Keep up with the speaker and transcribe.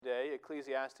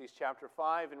Ecclesiastes chapter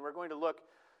 5, and we're going to look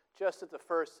just at the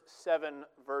first 7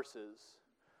 verses.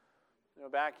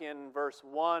 Back in verse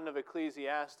 1 of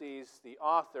Ecclesiastes, the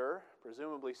author,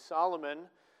 presumably Solomon,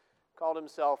 called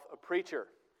himself a preacher.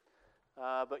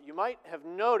 But you might have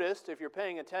noticed, if you're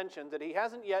paying attention, that he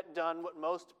hasn't yet done what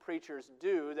most preachers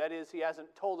do. That is, he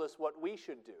hasn't told us what we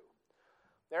should do.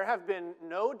 There have been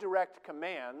no direct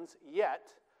commands yet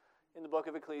in the book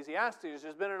of Ecclesiastes.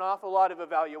 There's been an awful lot of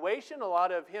evaluation, a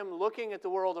lot of him looking at the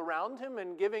world around him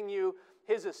and giving you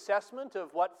his assessment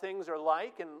of what things are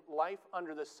like in life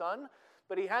under the sun.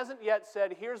 But he hasn't yet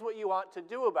said, here's what you ought to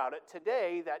do about it.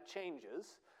 Today, that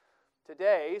changes.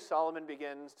 Today, Solomon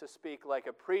begins to speak like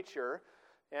a preacher,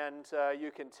 and you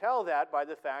can tell that by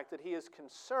the fact that he is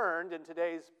concerned in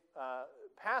today's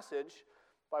passage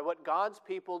by what God's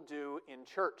people do in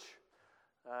church.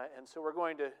 And so we're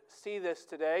going to see this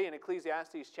today in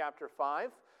Ecclesiastes chapter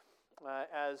 5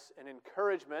 as an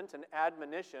encouragement, an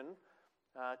admonition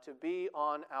to be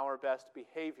on our best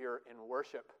behavior in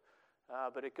worship.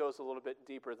 But it goes a little bit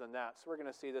deeper than that. So we're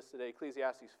going to see this today,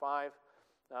 Ecclesiastes 5,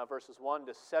 verses 1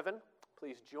 to 7.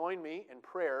 Please join me in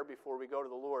prayer before we go to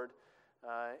the Lord,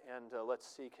 and let's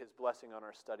seek his blessing on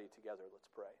our study together. Let's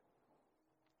pray.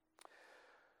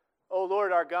 Oh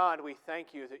Lord our God, we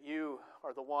thank you that you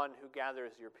are the one who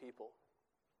gathers your people.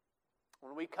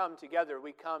 When we come together,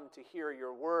 we come to hear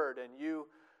your word, and you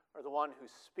are the one who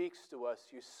speaks to us.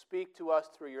 You speak to us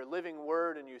through your living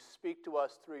word, and you speak to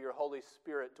us through your Holy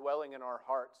Spirit dwelling in our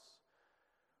hearts.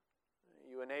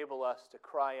 You enable us to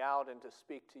cry out and to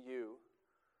speak to you.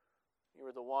 You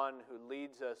are the one who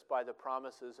leads us by the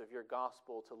promises of your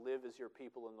gospel to live as your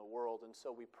people in the world, and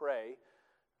so we pray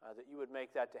that you would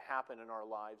make that to happen in our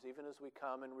lives. Even as we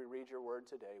come and we read your word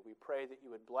today, we pray that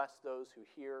you would bless those who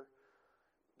hear,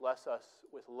 bless us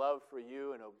with love for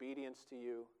you and obedience to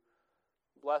you,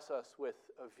 bless us with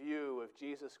a view of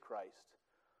Jesus Christ,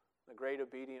 the great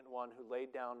obedient one who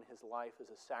laid down his life as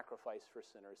a sacrifice for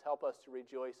sinners. Help us to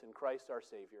rejoice in Christ our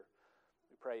Savior.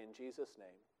 We pray in Jesus'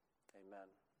 name. Amen.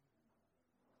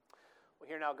 We'll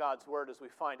hear now God's word as we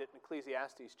find it in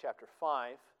Ecclesiastes chapter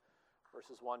 5,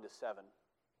 verses 1 to 7.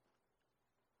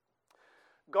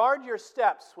 Guard your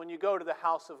steps when you go to the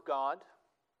house of God.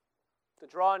 To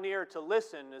draw near to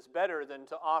listen is better than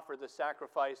to offer the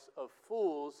sacrifice of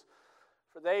fools,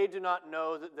 for they do not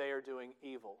know that they are doing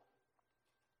evil.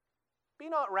 Be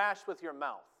not rash with your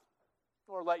mouth,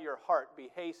 nor let your heart be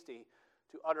hasty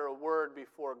to utter a word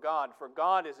before God. For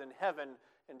God is in heaven,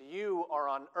 and you are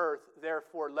on earth,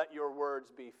 therefore let your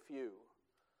words be few.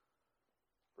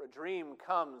 For a dream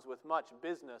comes with much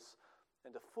business,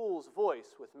 and a fool's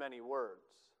voice with many words.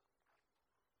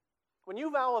 When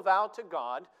you vow a vow to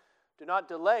God, do not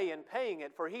delay in paying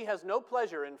it, for he has no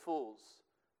pleasure in fools.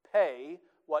 Pay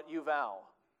what you vow.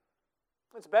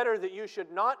 It's better that you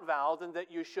should not vow than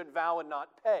that you should vow and not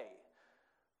pay.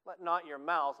 Let not your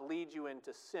mouth lead you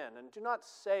into sin, and do not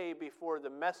say before the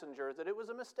messenger that it was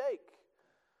a mistake.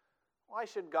 Why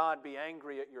should God be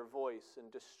angry at your voice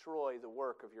and destroy the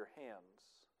work of your hands?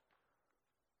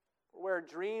 Where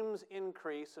dreams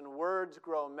increase and words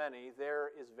grow many, there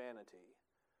is vanity.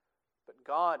 But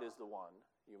God is the one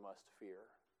you must fear.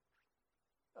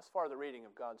 Thus far, the reading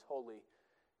of God's holy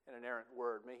and inerrant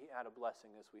word. May he add a blessing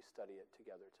as we study it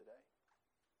together today.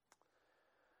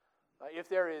 If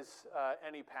there is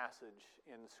any passage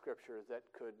in Scripture that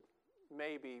could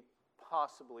maybe,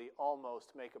 possibly,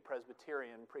 almost make a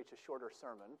Presbyterian preach a shorter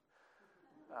sermon,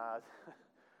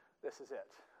 this is it.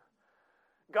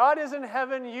 God is in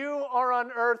heaven, you are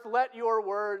on earth, let your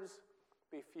words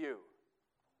be few.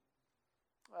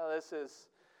 Well, this is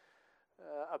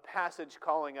a passage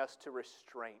calling us to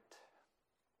restraint.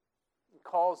 It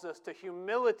calls us to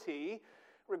humility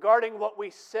regarding what we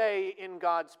say in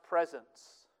God's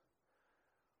presence.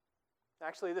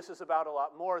 Actually, this is about a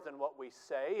lot more than what we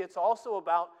say. It's also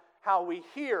about how we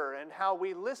hear and how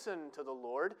we listen to the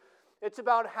Lord. It's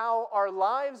about how our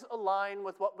lives align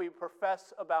with what we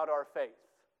profess about our faith.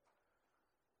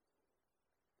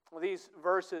 Well, these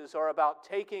verses are about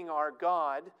taking our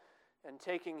God and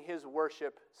taking his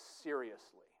worship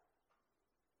seriously.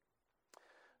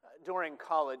 During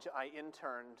college, I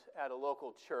interned at a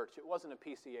local church. It wasn't a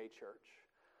PCA church.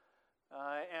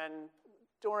 And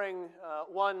during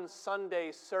one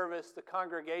Sunday service, the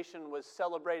congregation was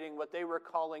celebrating what they were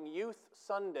calling Youth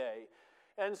Sunday.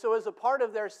 And so as a part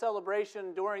of their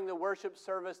celebration during the worship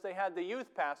service, they had the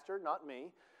youth pastor, not me,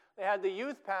 they had the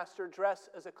youth pastor dress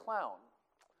as a clown.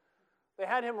 They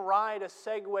had him ride a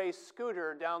Segway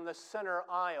scooter down the center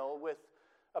aisle with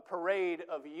a parade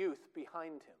of youth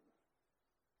behind him.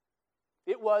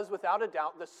 It was, without a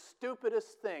doubt, the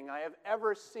stupidest thing I have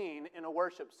ever seen in a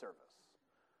worship service.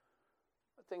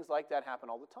 But things like that happen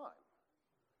all the time.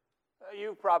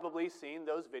 You've probably seen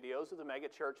those videos of the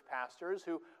megachurch pastors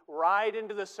who ride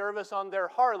into the service on their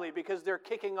Harley because they're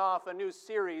kicking off a new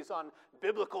series on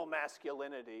biblical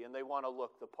masculinity and they want to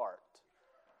look the part.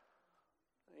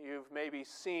 You've maybe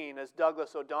seen, as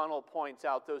Douglas O'Donnell points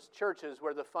out, those churches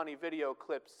where the funny video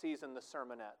clips season the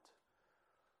sermonette.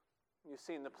 You've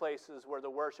seen the places where the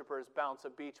worshipers bounce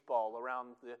a beach ball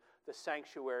around the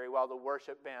sanctuary while the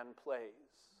worship band plays.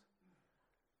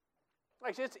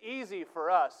 Actually, it's easy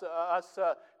for us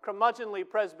curmudgeonly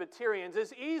Presbyterians,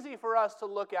 it's easy for us to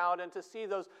look out and to see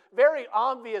those very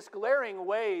obvious, glaring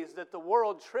ways that the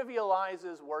world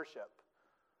trivializes worship.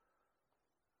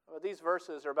 But these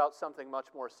verses are about something much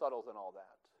more subtle than all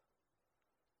that.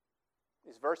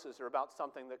 These verses are about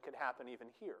something that could happen even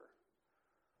here,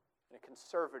 in a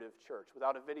conservative church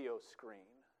without a video screen.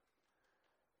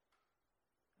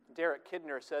 Derek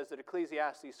Kidner says that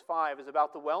Ecclesiastes 5 is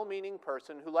about the well-meaning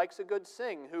person who likes a good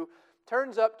sing, who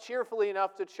turns up cheerfully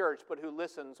enough to church, but who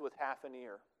listens with half an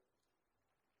ear,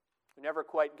 who never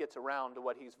quite gets around to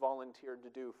what he's volunteered to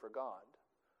do for God.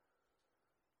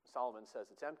 Solomon says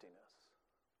it's emptiness.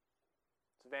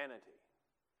 It's vanity.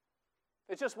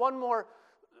 It's just one more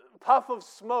puff of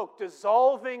smoke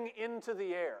dissolving into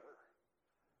the air.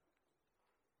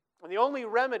 And the only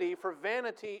remedy for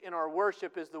vanity in our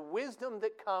worship is the wisdom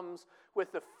that comes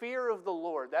with the fear of the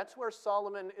Lord. That's where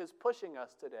Solomon is pushing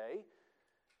us today.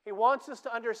 He wants us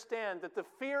to understand that the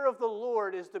fear of the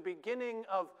Lord is the beginning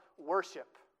of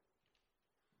worship.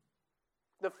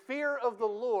 The fear of the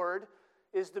Lord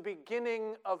is the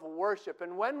beginning of worship.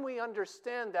 And when we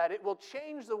understand that, it will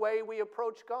change the way we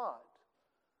approach God.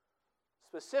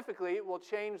 Specifically, it will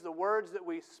change the words that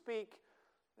we speak.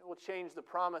 It will change the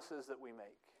promises that we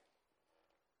make.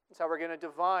 That's how we're going to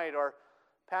divide our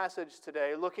passage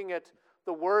today, looking at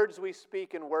the words we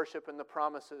speak in worship and the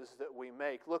promises that we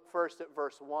make. Look first at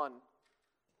verse 1.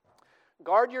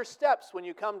 Guard your steps when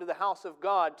you come to the house of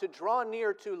God. To draw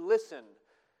near to listen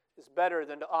is better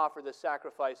than to offer the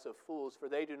sacrifice of fools, for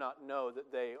they do not know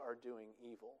that they are doing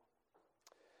evil.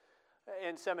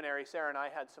 In seminary, Sarah and I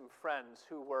had some friends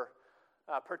who were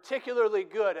particularly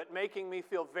good at making me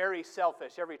feel very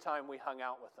selfish every time we hung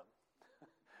out with them.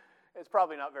 It's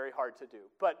probably not very hard to do.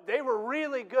 But they were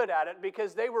really good at it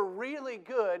because they were really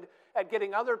good at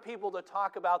getting other people to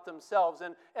talk about themselves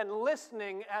and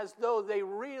listening as though they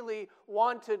really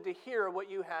wanted to hear what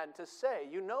you had to say.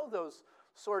 You know those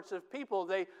sorts of people.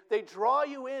 They draw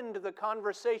you into the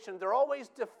conversation. They're always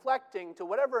deflecting to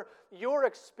whatever your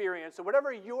experience or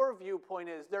whatever your viewpoint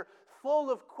is. They're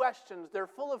full of questions. They're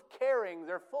full of caring.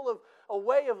 They're full of a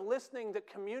way of listening that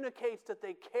communicates that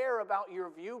they care about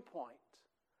your viewpoint.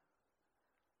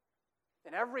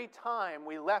 And every time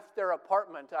we left their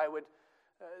apartment, I would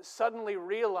suddenly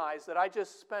realize that I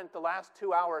just spent the last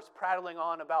 2 hours prattling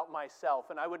on about myself.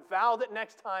 And I would vow that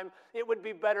next time it would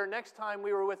be better. Next time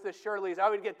we were with the Shirleys, I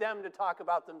would get them to talk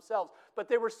about themselves. But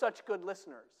they were such good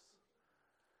listeners.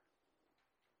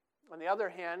 On the other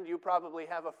hand, you probably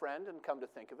have a friend, and come to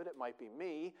think of it, it might be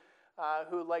me,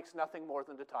 who likes nothing more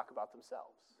than to talk about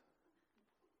themselves.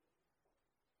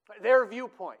 Their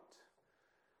viewpoint,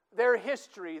 their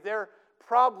history, their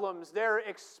problems, their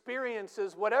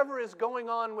experiences, whatever is going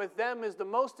on with them is the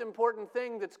most important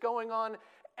thing that's going on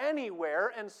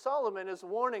anywhere, and Solomon is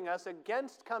warning us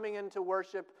against coming into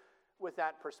worship with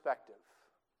that perspective.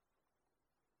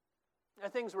 Now,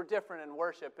 things were different in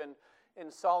worship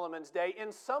in Solomon's day.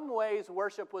 In some ways,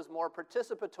 worship was more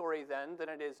participatory then than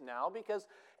it is now, because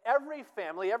every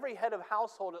family, every head of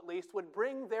household at least, would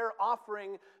bring their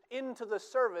offering into the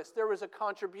service. There was a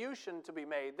contribution to be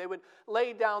made. They would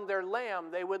lay down their lamb.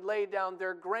 They would lay down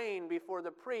their grain before the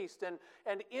priest.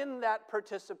 And in that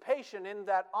participation, in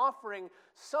that offering,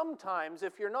 sometimes,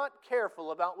 if you're not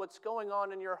careful about what's going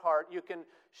on in your heart, you can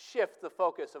shift the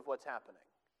focus of what's happening.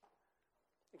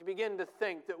 You can begin to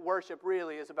think that worship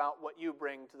really is about what you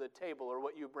bring to the table or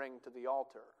what you bring to the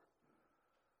altar.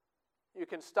 You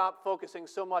can stop focusing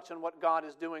so much on what God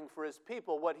is doing for His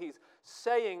people, what He's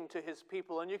saying to His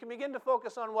people, and you can begin to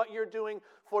focus on what you're doing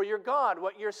for your God,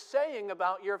 what you're saying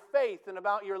about your faith and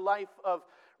about your life of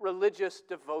religious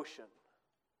devotion.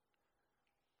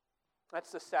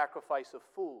 That's the sacrifice of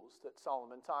fools that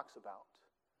Solomon talks about.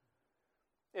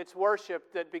 It's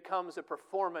worship that becomes a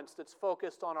performance that's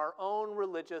focused on our own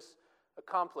religious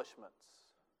accomplishments.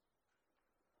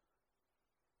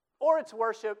 Or it's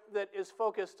worship that is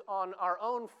focused on our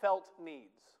own felt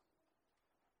needs.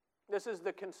 This is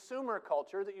the consumer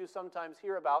culture that you sometimes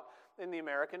hear about in the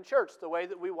American church, the way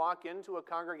that we walk into a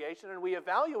congregation and we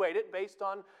evaluate it based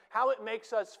on how it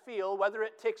makes us feel, whether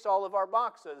it ticks all of our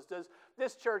boxes. Does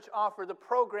this church offer the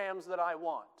programs that I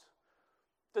want?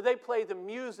 Do they play the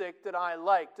music that I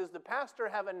like? Does the pastor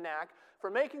have a knack for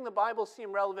making the Bible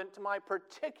seem relevant to my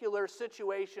particular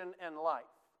situation and life?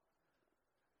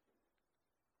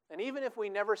 And even if we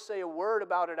never say a word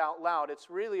about it out loud, it's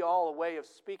really all a way of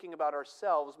speaking about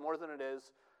ourselves more than it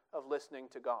is of listening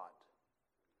to God.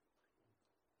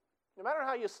 No matter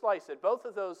how you slice it, both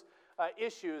of those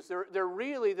issues, they're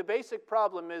really, the basic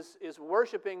problem is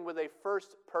worshiping with a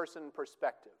first-person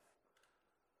perspective.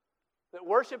 That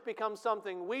worship becomes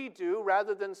something we do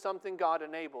rather than something God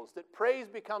enables. That praise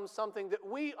becomes something that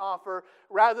we offer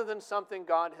rather than something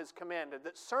God has commanded.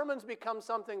 That sermons become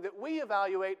something that we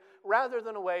evaluate rather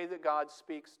than a way that God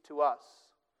speaks to us.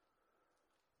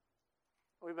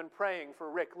 We've been praying for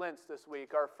Rick Lintz this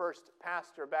week. Our first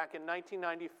pastor back in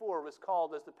 1994 was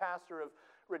called as the pastor of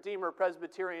Redeemer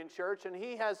Presbyterian Church, and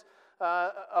he has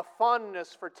a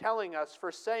fondness for telling us,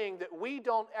 for saying that we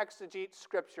don't exegete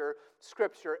Scripture,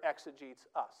 Scripture exegetes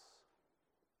us.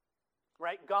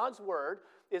 Right? God's Word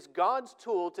is God's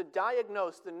tool to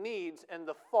diagnose the needs and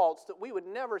the faults that we would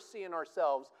never see in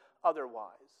ourselves otherwise.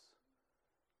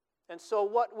 And so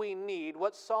what we need,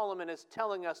 what Solomon is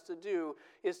telling us to do,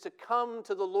 is to come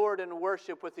to the Lord in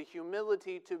worship with the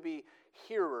humility to be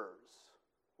hearers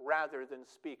rather than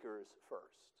speakers first.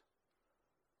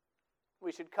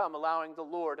 We should come allowing the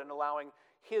Lord and allowing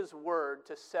His Word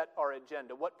to set our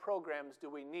agenda. What programs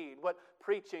do we need? What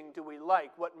preaching do we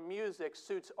like? What music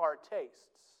suits our tastes?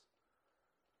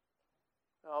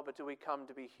 Oh, but do we come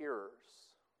to be hearers?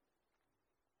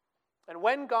 And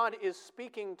when God is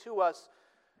speaking to us,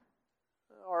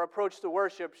 our approach to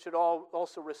worship should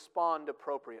also respond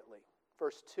appropriately.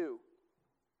 Verse 2.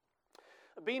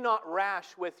 Be not rash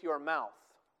with your mouth,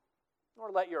 nor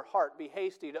let your heart be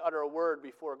hasty to utter a word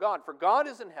before God. For God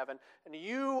is in heaven, and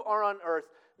you are on earth,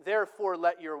 therefore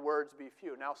let your words be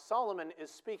few. Now Solomon is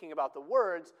speaking about the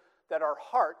words that our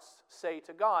hearts say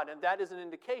to God, and that is an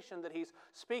indication that he's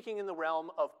speaking in the realm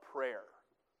of prayer.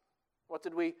 What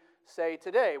did we say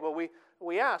today? Well,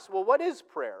 we asked, what is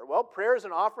prayer? Well, prayer is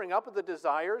an offering up of the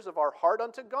desires of our heart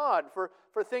unto God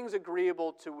for things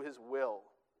agreeable to His will.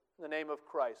 In the name of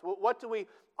Christ. What do we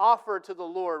offer to the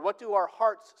Lord? What do our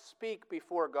hearts speak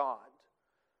before God?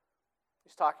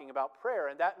 He's talking about prayer,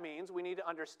 and that means we need to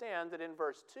understand that in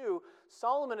verse 2,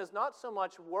 Solomon is not so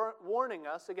much warning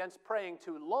us against praying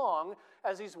too long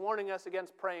as he's warning us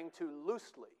against praying too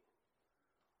loosely.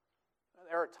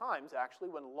 There are times, actually,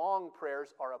 when long prayers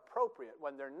are appropriate,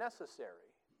 when they're necessary.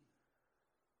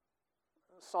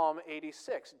 Psalm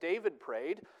 86, David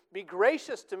prayed, "Be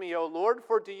gracious to me, O Lord,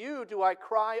 for to you do I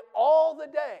cry all the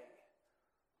day."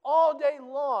 All day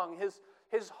long,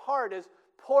 his heart is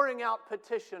pouring out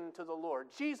petition to the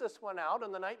Lord. Jesus went out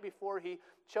on the night before he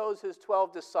chose his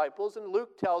 12 disciples, and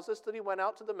Luke tells us that he went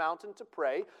out to the mountain to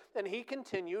pray, and he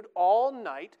continued all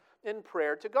night in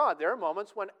prayer to God. There are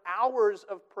moments when hours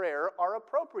of prayer are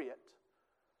appropriate.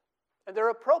 And they're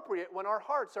appropriate when our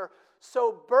hearts are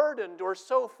so burdened or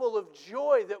so full of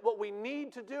joy that what we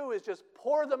need to do is just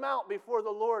pour them out before the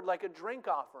Lord like a drink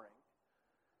offering.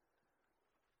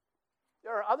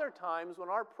 There are other times when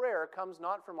our prayer comes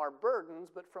not from our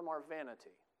burdens, but from our vanity.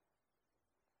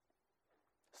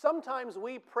 Sometimes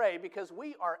we pray because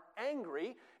we are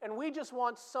angry and we just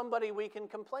want somebody we can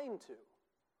complain to.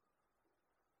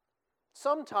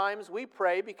 Sometimes we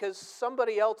pray because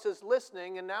somebody else is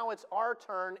listening and now it's our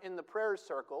turn in the prayer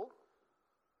circle.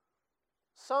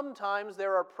 Sometimes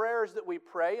there are prayers that we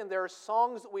pray and there are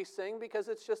songs that we sing because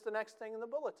it's just the next thing in the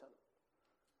bulletin.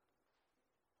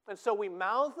 And so we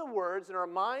mouth the words and our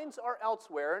minds are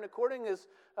elsewhere. And according as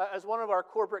one of our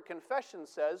corporate confessions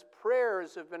says,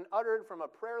 prayers have been uttered from a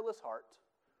prayerless heart.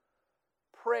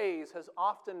 Praise has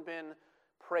often been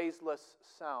praiseless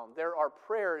sound. There are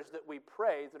prayers that we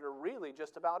pray that are really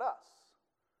just about us.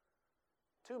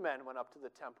 2 men went up to the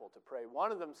temple to pray.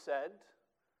 One of them said,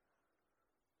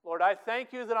 "Lord, I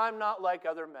thank you that I'm not like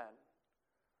other men.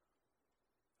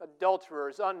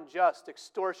 Adulterers, unjust,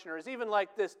 extortioners, even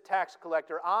like this tax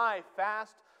collector. I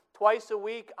fast twice a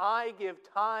week. I give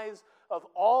tithes of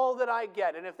all that I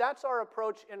get." And if that's our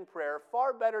approach in prayer,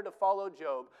 far better to follow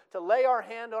Job, to lay our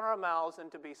hand on our mouths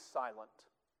and to be silent.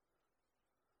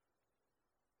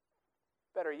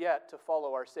 Better yet, to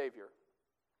follow our Savior.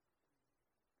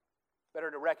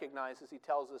 Better to recognize, as he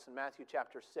tells us in Matthew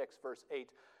chapter 6, verse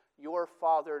 8, your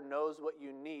Father knows what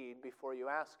you need before you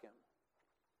ask Him.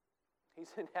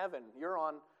 He's in heaven. You're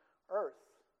on earth.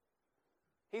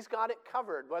 He's got it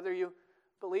covered, whether you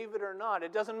believe it or not.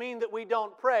 It doesn't mean that we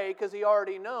don't pray because He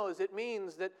already knows. It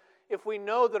means that if we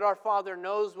know that our Father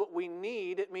knows what we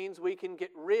need, it means we can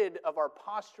get rid of our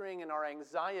posturing and our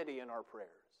anxiety in our prayers.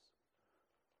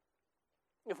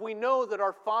 If we know that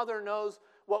our Father knows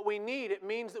what we need, it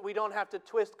means that we don't have to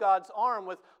twist God's arm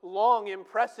with long,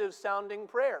 impressive-sounding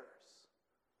prayers.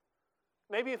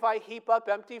 Maybe if I heap up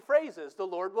empty phrases, the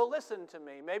Lord will listen to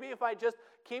me. Maybe if I just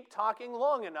keep talking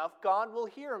long enough, God will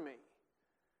hear me.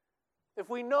 If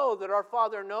we know that our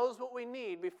Father knows what we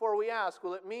need before we ask,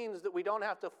 well, it means that we don't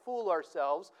have to fool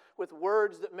ourselves with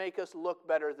words that make us look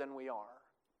better than we are.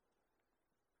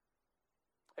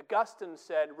 Augustine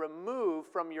said, remove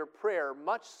from your prayer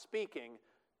much speaking,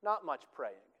 not much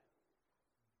praying.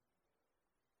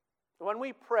 When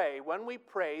we pray, when we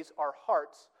praise, our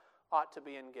hearts ought to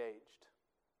be engaged.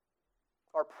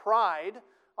 Our pride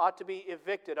ought to be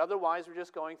evicted. Otherwise, we're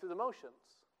just going through the motions.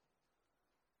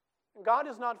 God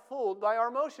is not fooled by our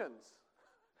motions.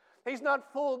 He's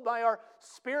not fooled by our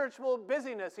spiritual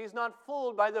busyness. He's not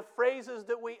fooled by the phrases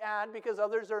that we add because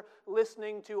others are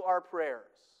listening to our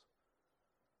prayers.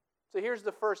 So here's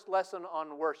the first lesson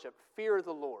on worship. Fear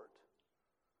the Lord.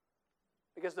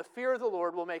 Because the fear of the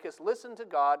Lord will make us listen to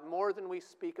God more than we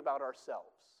speak about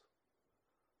ourselves.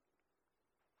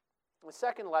 The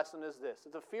second lesson is this: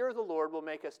 that the fear of the Lord will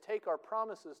make us take our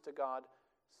promises to God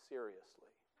seriously.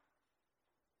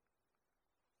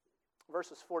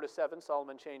 Verses 4 to 7,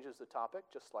 Solomon changes the topic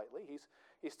just slightly.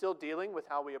 He's still dealing with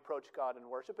how we approach God in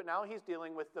worship, but now he's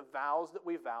dealing with the vows that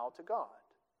we vow to God.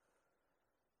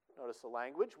 Notice the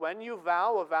language. When you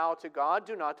vow a vow to God,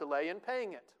 do not delay in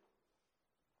paying it.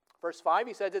 Verse 5,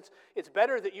 he says it's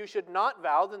better that you should not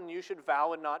vow than you should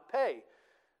vow and not pay.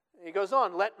 He goes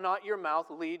on, let not your mouth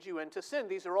lead you into sin.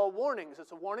 These are all warnings.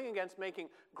 It's a warning against making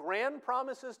grand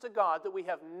promises to God that we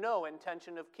have no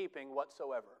intention of keeping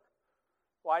whatsoever.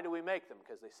 Why do we make them?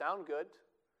 Because they sound good?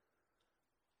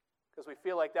 Because we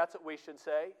feel like that's what we should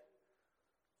say?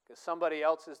 Because somebody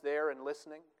else is there and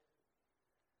listening?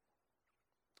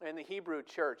 In the Hebrew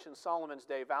church in Solomon's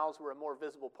day, vows were a more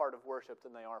visible part of worship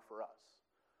than they are for us.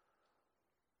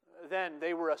 Then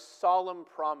they were a solemn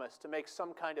promise to make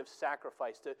some kind of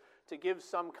sacrifice, to give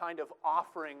some kind of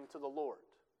offering to the Lord.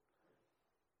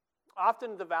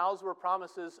 Often the vows were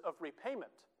promises of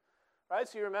repayment. Right?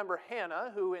 So you remember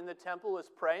Hannah, who in the temple is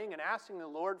praying and asking the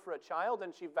Lord for a child,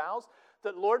 and she vows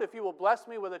that, Lord, if you will bless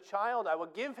me with a child, I will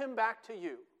give him back to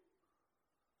you.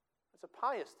 It's a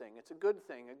pious thing. It's a good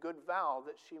thing, a good vow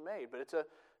that she made. But it's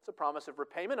a promise of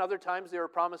repayment. Other times there are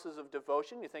promises of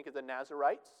devotion. You think of the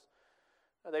Nazarites.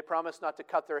 They promised not to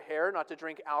cut their hair, not to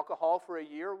drink alcohol for a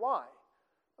year. Why?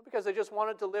 Because they just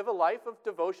wanted to live a life of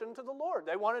devotion to the Lord.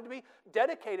 They wanted to be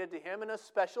dedicated to Him in a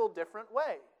special, different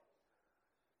way.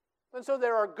 And so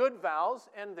there are good vows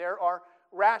and there are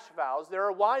rash vows. There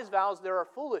are wise vows, there are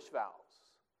foolish vows.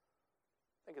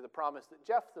 Think of the promise that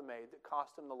Jephthah made that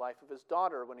cost him the life of his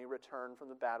daughter when he returned from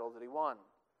the battle that he won.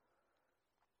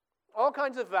 All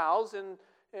kinds of vows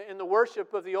in the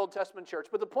worship of the Old Testament church.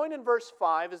 But the point in verse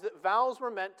 5 is that vows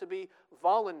were meant to be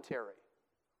voluntary.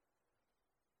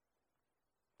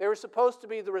 They were supposed to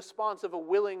be the response of a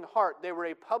willing heart. They were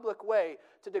a public way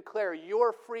to declare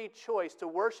your free choice to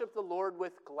worship the Lord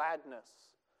with gladness.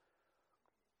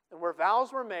 And where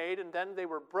vows were made and then they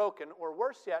were broken, or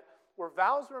worse yet, where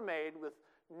vows were made with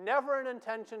never an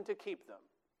intention to keep them,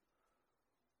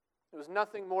 it was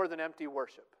nothing more than empty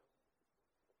worship.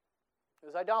 It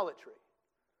was idolatry.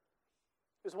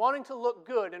 It was wanting to look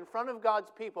good in front of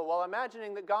God's people while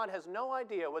imagining that God has no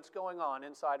idea what's going on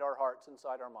inside our hearts,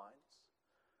 inside our minds.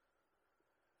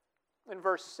 In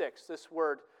verse 6, this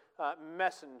word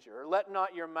messenger, let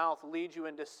not your mouth lead you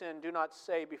into sin. Do not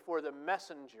say before the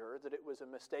messenger that it was a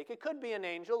mistake. It could be an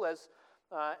angel, as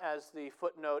the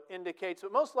footnote indicates,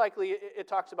 but most likely it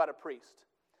talks about a priest.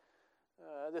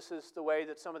 This is the way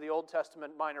that some of the Old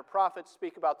Testament minor prophets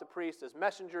speak about the priest as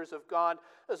messengers of God.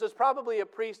 This was probably a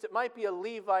priest. It might be a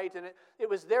Levite, and it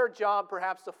was their job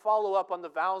perhaps to follow up on the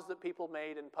vows that people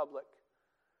made in public.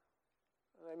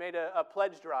 They made a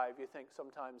pledge drive, you think,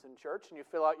 sometimes in church, and you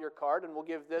fill out your card, and we'll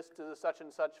give this to the such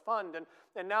and such fund.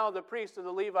 And now the priest or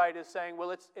the Levite is saying,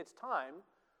 well, it's time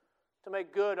to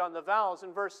make good on the vows.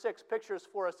 And verse 6 pictures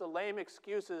for us the lame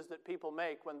excuses that people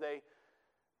make when they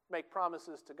make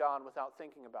promises to God without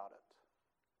thinking about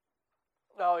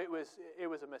it. Oh, it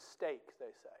was a mistake,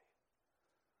 they say.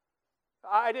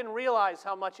 I didn't realize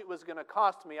how much it was going to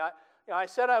cost me. I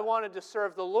said I wanted to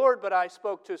serve the Lord, but I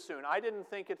spoke too soon. I didn't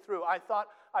think it through. I thought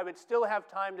I would still have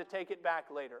time to take it back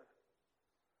later.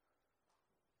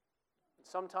 And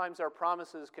sometimes our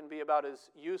promises can be about as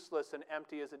useless and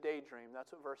empty as a daydream.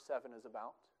 That's what verse 7 is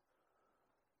about.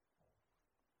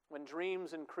 When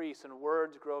dreams increase and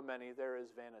words grow many, there is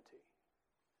vanity.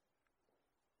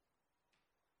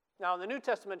 Now, in the New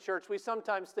Testament church, we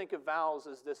sometimes think of vows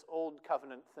as this old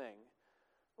covenant thing.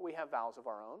 We have vows of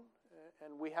our own,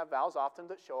 and we have vows often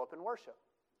that show up in worship.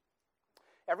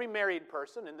 Every married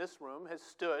person in this room has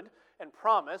stood and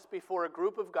promised before a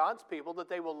group of God's people that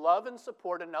they will love and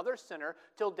support another sinner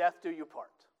till death do you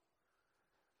part.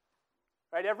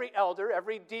 Right? Every elder,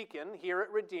 every deacon here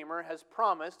at Redeemer has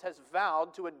promised, has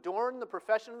vowed to adorn the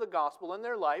profession of the gospel in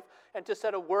their life and to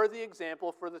set a worthy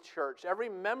example for the church. Every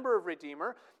member of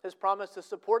Redeemer has promised to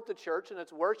support the church in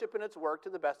its worship and its work to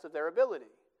the best of their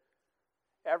ability.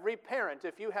 Every parent,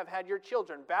 if you have had your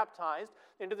children baptized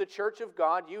into the church of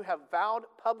God, you have vowed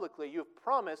publicly, you've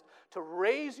promised to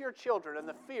raise your children in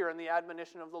the fear and the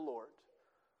admonition of the Lord.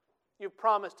 You've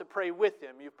promised to pray with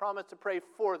them. You've promised to pray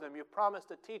for them. You've promised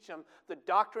to teach them the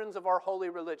doctrines of our holy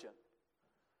religion.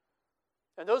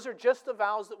 And those are just the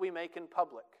vows that we make in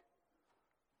public.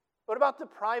 What about the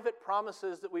private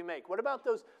promises that we make? What about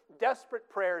those desperate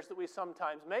prayers that we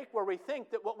sometimes make where we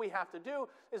think that what we have to do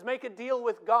is make a deal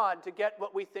with God to get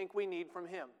what we think we need from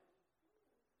Him?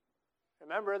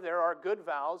 Remember, there are good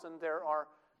vows and there are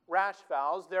rash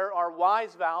vows. There are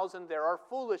wise vows and there are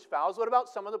foolish vows. What about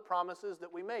some of the promises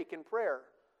that we make in prayer?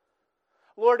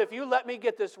 Lord, if you let me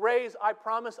get this raise, I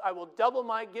promise I will double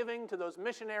my giving to those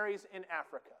missionaries in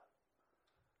Africa.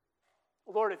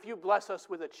 Lord, if you bless us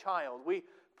with a child, we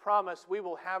promise we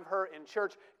will have her in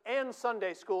church and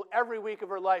Sunday school every week of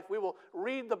her life. We will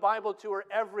read the Bible to her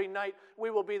every night.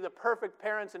 We will be the perfect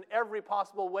parents in every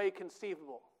possible way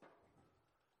conceivable.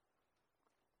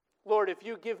 Lord, if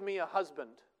you give me a husband,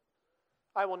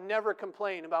 I will never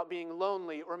complain about being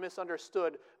lonely or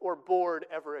misunderstood or bored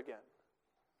ever again.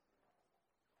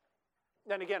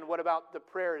 Then again, what about the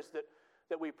prayers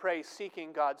that we pray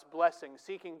seeking God's blessing,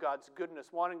 seeking God's goodness,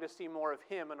 wanting to see more of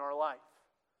Him in our life?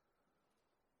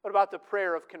 What about the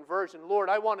prayer of conversion? Lord,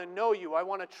 I want to know you. I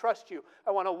want to trust you.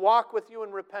 I want to walk with you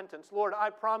in repentance. Lord, I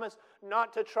promise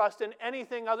not to trust in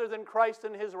anything other than Christ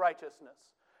and His righteousness.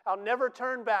 I'll never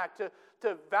turn back to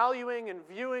valuing and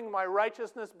viewing my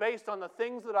righteousness based on the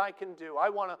things that I can do. I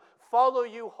want to follow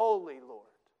you wholly, Lord.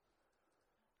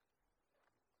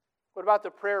 What about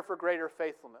the prayer for greater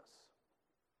faithfulness?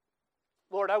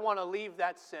 Lord, I want to leave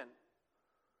that sin.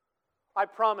 I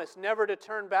promise never to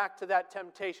turn back to that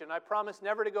temptation. I promise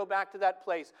never to go back to that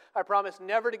place. I promise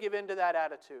never to give in to that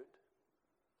attitude.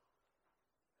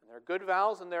 And there are good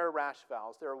vows and there are rash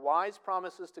vows. There are wise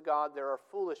promises to God. There are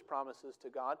foolish promises to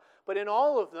God. But in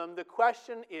all of them, the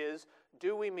question is,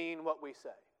 do we mean what we say?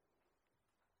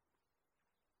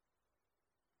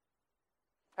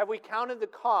 Have we counted the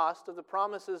cost of the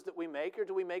promises that we make, or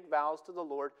do we make vows to the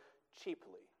Lord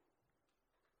cheaply?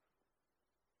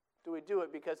 Do we do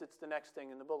it because it's the next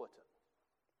thing in the bulletin?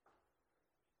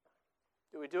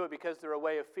 Do we do it because they're a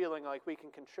way of feeling like we can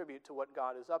contribute to what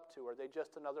God is up to? Or are they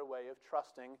just another way of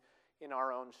trusting in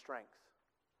our own strength?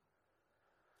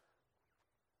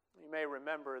 You may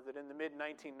remember that in the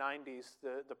mid-1990s,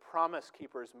 the Promise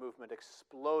Keepers movement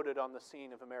exploded on the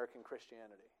scene of American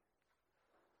Christianity.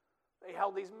 They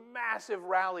held these massive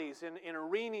rallies in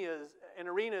arenas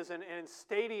and in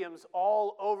stadiums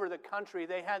all over the country.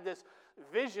 They had this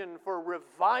vision for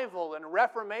revival and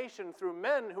reformation through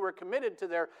men who were committed to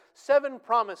their 7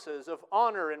 promises of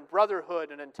honor and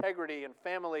brotherhood and integrity and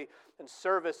family and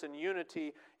service and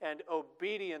unity and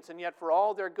obedience. And yet, for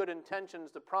all their good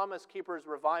intentions, the Promise Keepers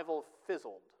revival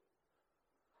fizzled.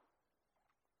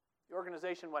 The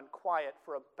organization went quiet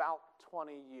for about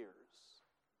 20 years.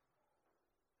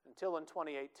 Until in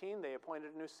 2018, they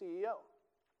appointed a new CEO.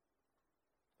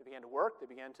 They began to work. They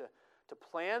began to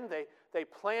plan. They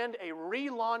planned a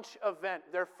relaunch event,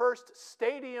 their first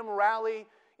stadium rally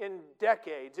in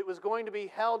decades. It was going to be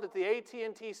held at the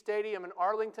AT&T Stadium in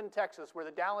Arlington, Texas, where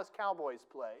the Dallas Cowboys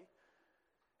play.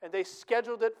 And they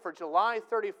scheduled it for July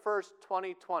 31st,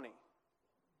 2020.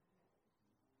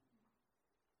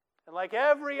 And like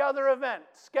every other event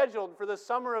scheduled for the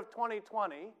summer of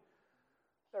 2020,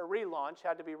 their relaunch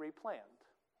had to be replanned.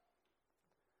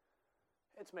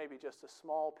 It's maybe just a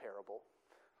small parable.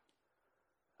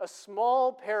 A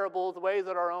small parable of the way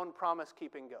that our own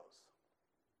promise-keeping goes.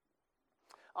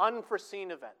 Unforeseen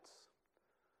events,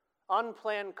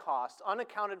 unplanned costs,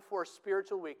 unaccounted for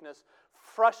spiritual weakness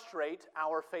frustrate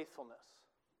our faithfulness.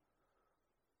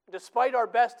 Despite our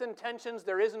best intentions,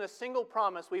 there isn't a single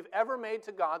promise we've ever made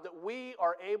to God that we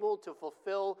are able to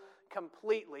fulfill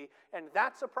completely, and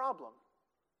that's a problem.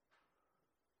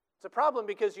 It's a problem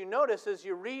because you notice as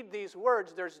you read these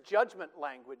words, there's judgment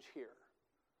language here.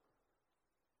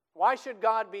 Why should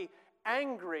God be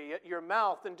angry at your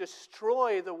mouth and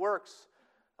destroy the works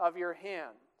of your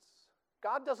hands.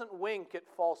 God doesn't wink at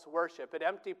false worship, at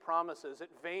empty promises, at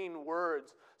vain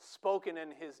words spoken in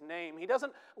His name. He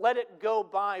doesn't let it go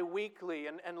by weakly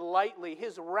and lightly.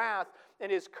 His wrath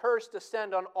and His curse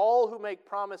descend on all who make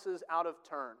promises out of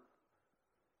turn.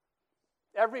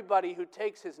 Everybody who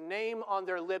takes His name on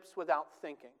their lips without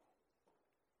thinking.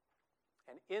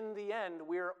 And in the end,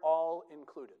 we're all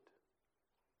included.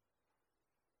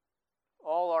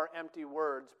 All our empty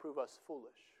words prove us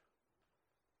foolish.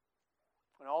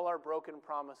 And all our broken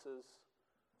promises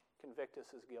convict us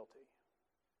as guilty.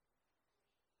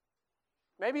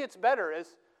 Maybe it's better,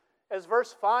 as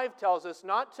verse 5 tells us,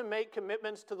 not to make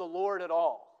commitments to the Lord at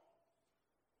all.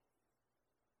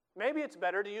 Maybe it's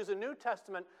better to use a New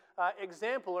Testament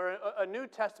example or a New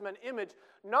Testament image,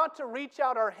 not to reach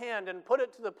out our hand and put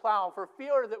it to the plow for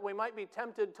fear that we might be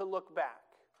tempted to look back.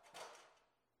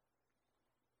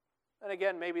 And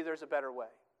again, maybe there's a better way.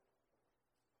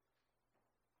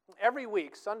 Every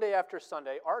week, Sunday after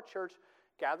Sunday, our church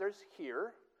gathers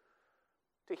here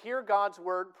to hear God's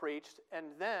word preached and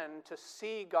then to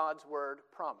see God's word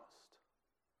promised.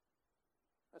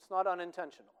 It's not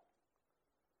unintentional.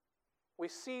 We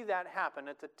see that happen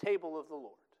at the table of the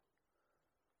Lord.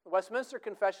 The Westminster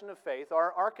Confession of Faith,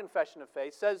 our confession of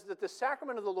faith, says that the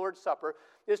sacrament of the Lord's Supper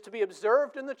is to be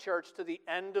observed in the church to the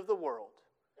end of the world.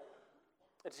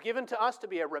 It's given to us to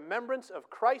be a remembrance of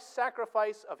Christ's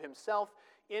sacrifice of Himself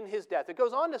in His death. It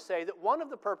goes on to say that one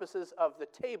of the purposes of the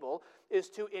table is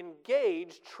to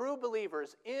engage true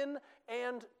believers in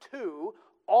and to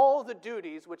all the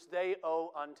duties which they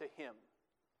owe unto Him.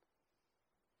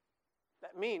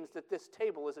 That means that this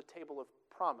table is a table of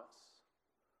promise.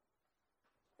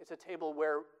 It's a table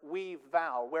where we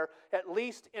vow, where at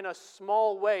least in a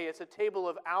small way, it's a table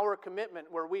of our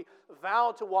commitment, where we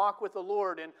vow to walk with the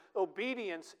Lord in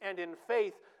obedience and in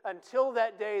faith until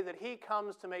that day that He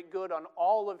comes to make good on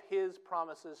all of His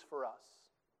promises for us.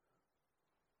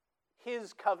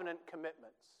 His covenant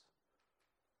commitments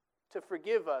to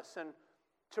forgive us and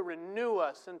to renew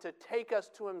us and to take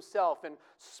us to Himself in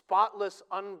spotless,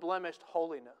 unblemished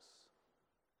holiness.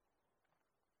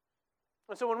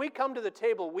 And so when we come to the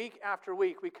table week after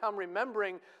week, we come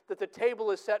remembering that the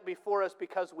table is set before us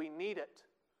because we need it.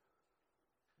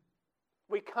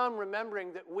 We come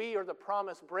remembering that we are the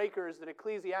promise breakers that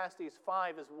Ecclesiastes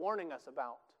 5 is warning us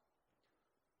about.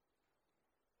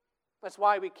 That's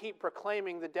why we keep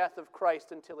proclaiming the death of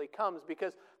Christ until He comes,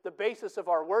 because the basis of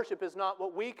our worship is not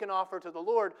what we can offer to the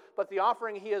Lord, but the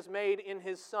offering He has made in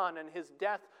His Son and His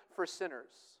death for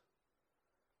sinners.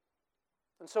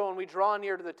 And so when we draw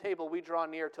near to the table, we draw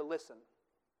near to listen.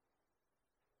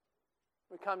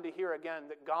 We come to hear again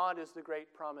that God is the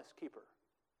great promise keeper.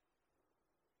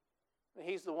 And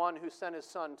He's the one who sent His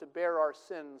Son to bear our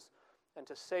sins and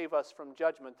to save us from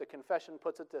judgment. The confession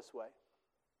puts it this way.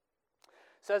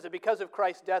 It says that because of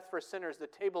Christ's death for sinners, the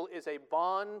table is a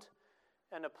bond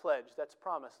and a pledge. That's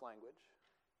promise language.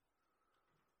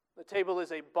 The table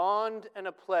is a bond and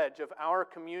a pledge of our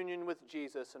communion with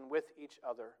Jesus and with each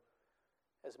other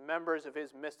as members of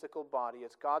His mystical body.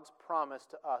 It's God's promise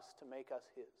to us to make us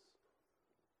His.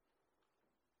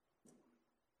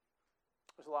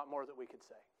 There's a lot more that we could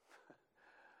say.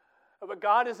 But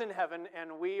God is in heaven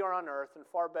and we are on earth, and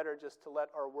far better just to let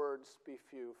our words be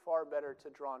few, far better to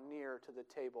draw near to the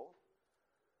table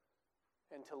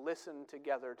and to listen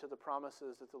together to the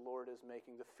promises that the Lord is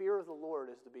making. The fear of the Lord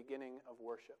is the beginning of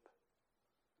worship.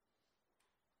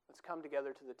 Let's come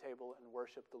together to the table and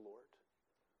worship the Lord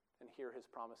and hear His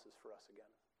promises for us again.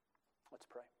 Let's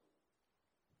pray.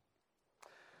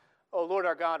 Oh Lord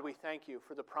our God, we thank You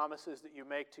for the promises that You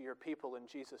make to Your people in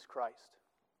Jesus Christ.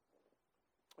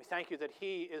 We thank You that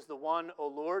He is the one, O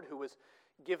Lord, who was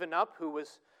given up, who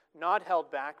was not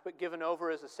held back, but given over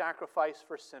as a sacrifice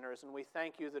for sinners. And we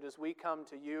thank You that as we come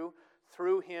to You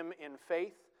through Him in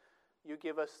faith, You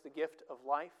give us the gift of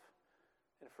life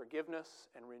and forgiveness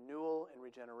and renewal and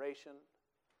regeneration.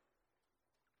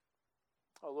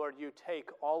 Oh Lord, You take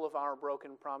all of our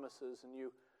broken promises and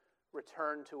You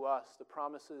return to us the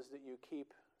promises that You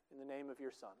keep in the name of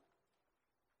Your Son.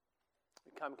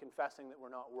 We come confessing that we're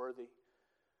not worthy.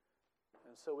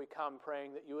 And so we come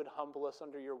praying that You would humble us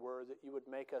under Your word, that You would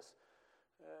make us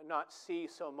not see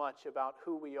so much about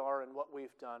who we are and what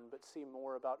we've done, but see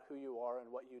more about who You are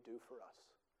and what You do for us.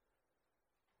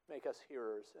 Make us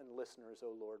hearers and listeners,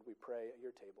 O Lord, we pray at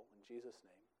Your table. In Jesus'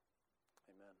 name,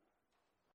 amen.